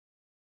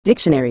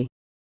Dictionary.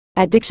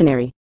 At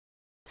dictionary.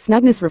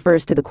 Snugness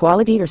refers to the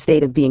quality or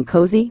state of being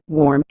cozy,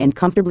 warm, and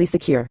comfortably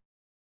secure.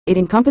 It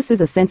encompasses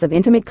a sense of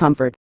intimate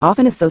comfort,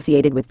 often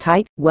associated with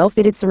tight,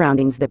 well-fitted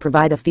surroundings that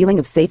provide a feeling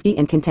of safety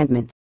and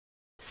contentment.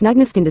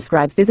 Snugness can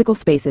describe physical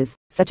spaces,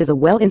 such as a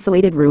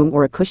well-insulated room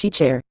or a cushy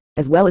chair,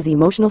 as well as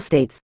emotional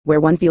states, where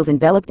one feels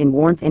enveloped in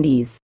warmth and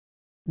ease.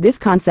 This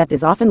concept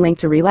is often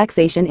linked to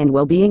relaxation and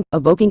well-being,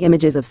 evoking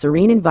images of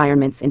serene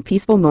environments and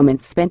peaceful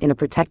moments spent in a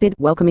protected,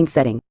 welcoming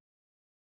setting.